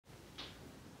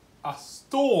a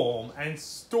storm and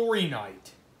story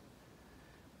night.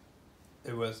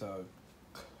 It was a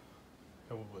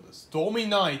stormy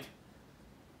night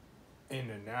at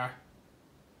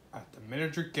the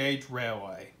miniature gauge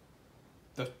railway.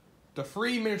 The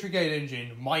three miniature gauge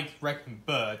engine, Mike, Rex, and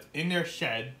Bert, in their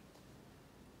shed,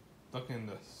 looking in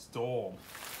the storm.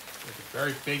 It's a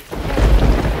very big storm.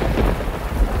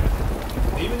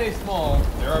 Even though small,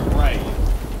 they're brave.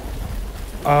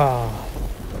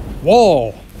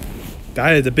 Whoa!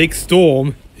 That is a big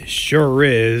storm. It sure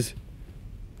is.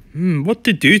 What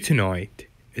to do tonight?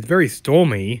 It's very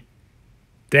stormy.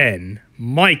 Then,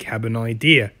 Mike had an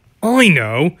idea. I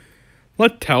know!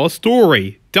 Let's tell a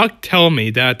story. Duck told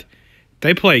me that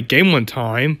they played a game one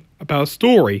time about a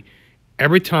story.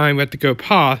 Every time we had to go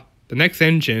past the next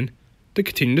engine to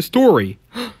continue the story.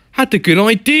 That's a good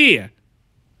idea!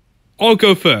 I'll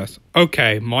go first.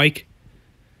 Okay, Mike.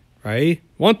 Right?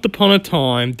 Once upon a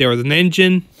time, there was an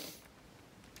engine.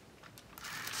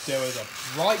 There was a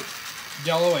bright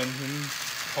yellow engine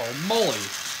called Molly.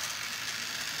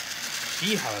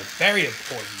 She had a very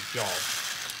important job.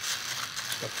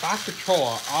 The Fat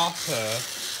Patrol asked her,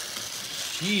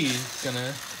 she's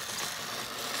gonna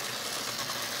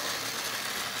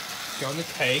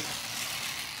take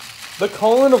the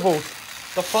carnival,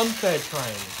 the funfair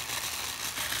train.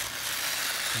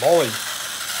 Molly,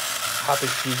 happy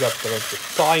she got the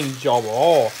sign job.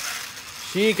 Oh,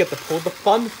 she get to pull the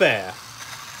funfair.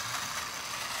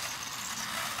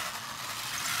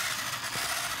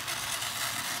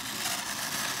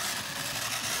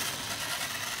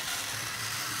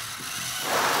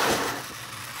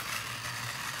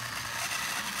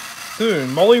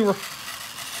 Soon, Molly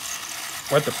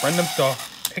went to Brendan's store,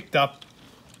 picked up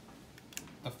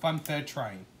the funfair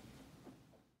train.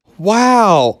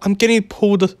 Wow, I'm getting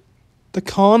pulled the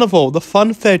carnival, the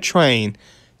funfair train.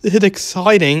 This is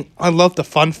exciting. I love the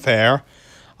funfair.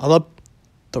 I love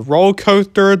the roller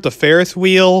coaster, the Ferris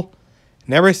wheel,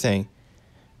 and everything.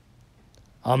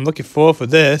 I'm looking forward for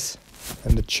this,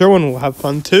 and the children will have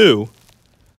fun too.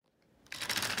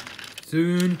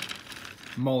 Soon,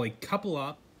 Molly couple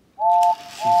up.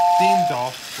 She steamed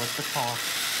off with the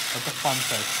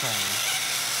funfair train.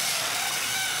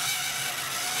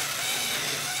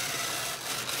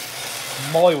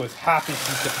 Molly was happy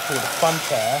she could pull the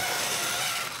funfair.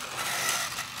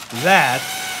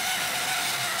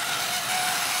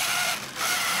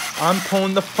 I'm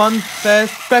pulling the funfair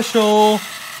special.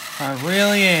 I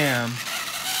really am.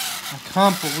 I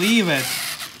can't believe it.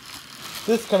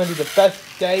 This is gonna be the best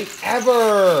day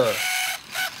ever.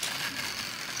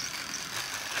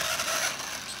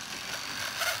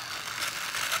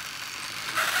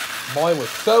 Molly was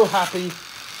so happy,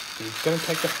 she was going to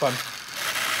take the funfair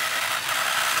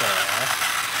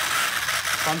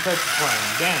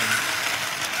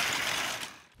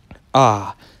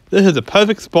train. This is the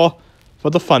perfect spot for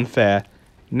the funfair.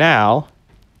 Now,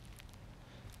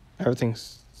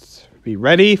 everything's be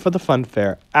ready for the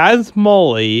funfair. As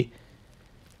Molly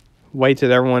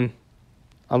waited everyone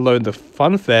unload the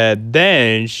funfair,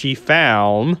 then she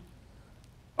found...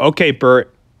 Okay,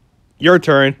 Bert, your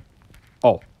turn.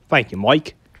 Oh. Thank you,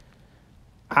 Mike.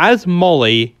 As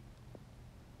Molly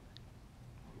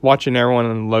watching everyone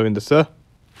unloading the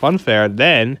funfair,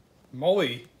 then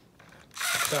Molly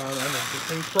found an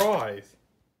interesting prize.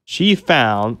 She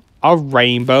found a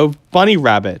rainbow bunny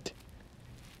rabbit.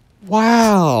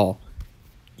 Wow,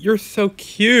 you're so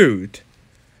cute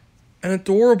and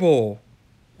adorable.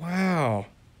 Wow,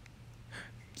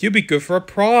 you'd be good for a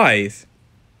prize.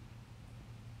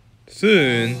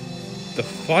 Soon, the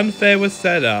funfair was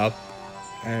set up,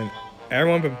 and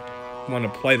everyone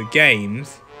wanted to play the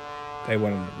games. They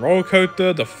went on the roller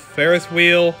coaster, the Ferris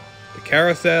wheel, the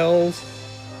carousels,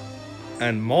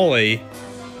 and Molly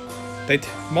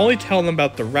told them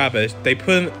about the rabbit. They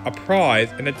put in a prize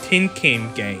in a Tin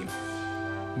Can game.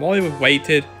 Molly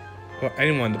waited for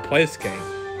anyone to play this game.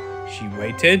 She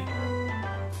waited,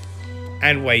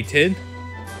 and waited,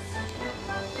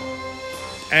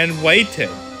 and waited.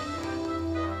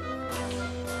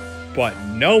 But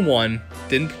no one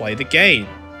didn't play the game.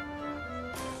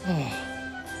 Oh,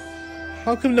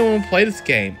 how come no one played this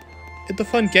game? It's a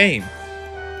fun game.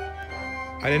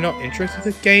 Are they not interested in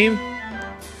this game?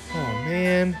 Oh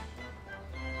man.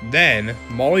 Then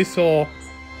Molly saw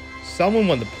someone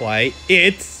wanted to play.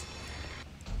 It's...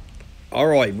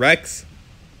 Alright, Rex.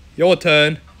 Your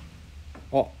turn.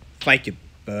 Oh, thank you,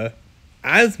 Burr.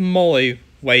 As Molly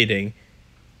waiting,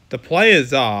 the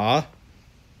players are...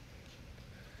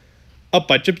 a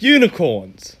bunch of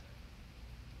unicorns.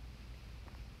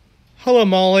 Hello,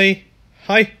 Molly.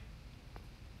 Hi.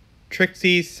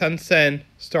 Trixie, Sunset,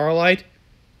 Starlight.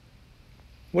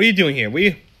 What are you doing here?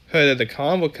 We heard that the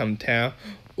carnival come town.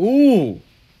 Ooh!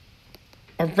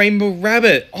 A rainbow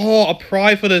rabbit! Oh, a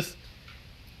prize for this.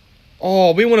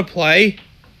 Oh, we want to play.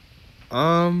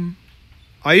 Are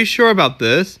you sure about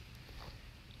this?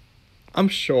 I'm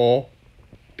sure.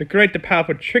 The great, the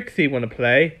powerful Trixie want to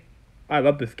play. I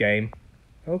love this game.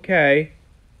 Okay.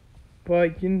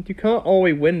 But you can't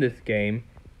always win this game.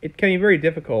 It can be very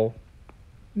difficult.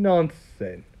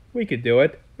 Nonsense. We could do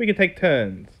it. We could take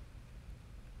turns.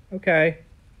 Okay.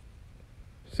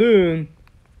 Soon,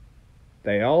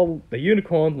 the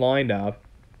unicorns lined up.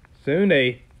 Soon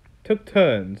they took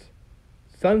turns.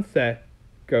 Sunset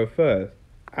go first.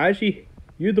 As she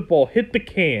used the ball, hit the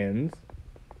cans.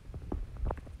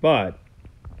 But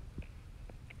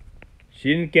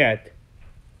she didn't get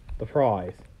the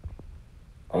prize.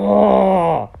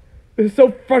 Oh, this is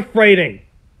so frustrating.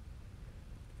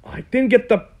 I didn't get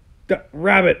the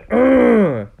rabbit.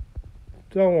 Ugh.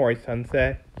 Don't worry,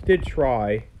 Sunset. You did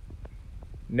try.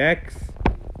 Next.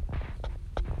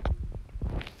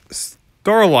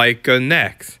 Starlight go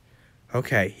next.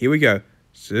 Okay, here we go.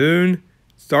 Soon,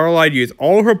 Starlight used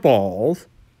all her balls.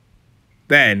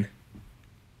 Then.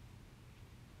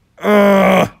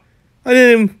 I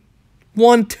didn't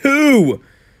want to.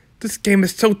 This game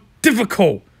is so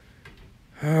difficult.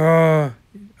 At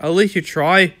least you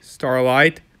try,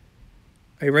 Starlight.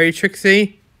 Are you ready,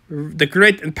 Trixie? The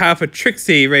great and powerful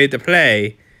Trixie ready to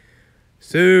play.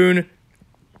 Soon,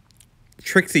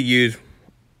 Trixie used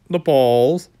the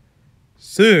balls.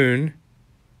 Soon,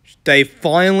 they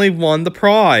finally won the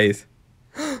prize.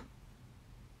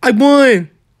 I won!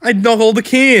 I knocked all the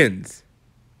cans.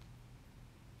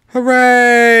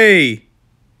 Hooray!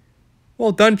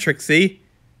 Well done, Trixie.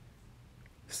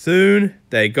 Soon,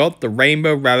 they got the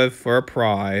rainbow rabbit for a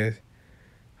prize.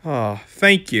 Oh,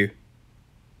 thank you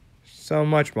so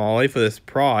much, Molly, for this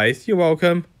prize. You're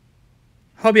welcome.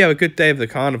 Hope you have a good day of the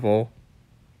carnival.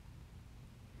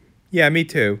 Yeah, me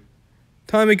too.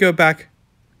 Time to go back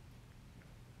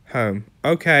home.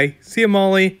 Okay, see you,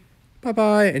 Molly.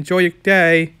 Bye-bye. Enjoy your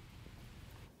day.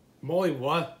 Molly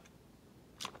was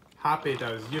happy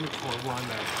that his unicorn won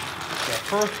their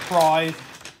first prize,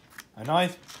 a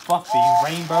nice fluffy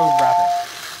rainbow rabbit.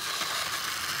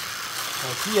 So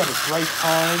he had a great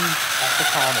time at the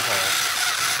carnival.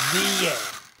 The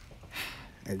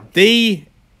end. And the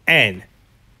end.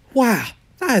 Wow,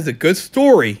 that is a good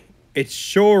story. It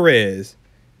sure is.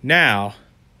 Now,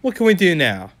 what can we do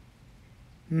now?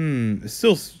 It's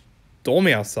still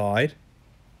stormy outside.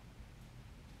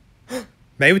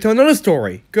 Maybe tell another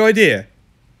story. Good idea.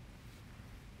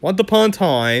 Once upon a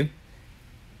time,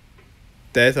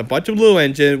 there's a bunch of little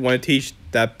engines want to teach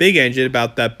that big engine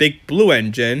about that big blue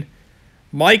engine.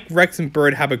 Mike, Rex, and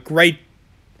Bird have a great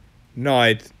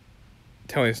night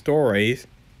telling stories.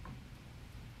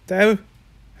 They have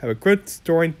a good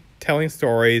story telling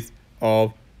stories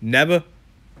of never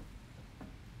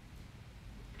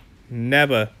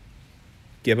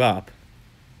give up.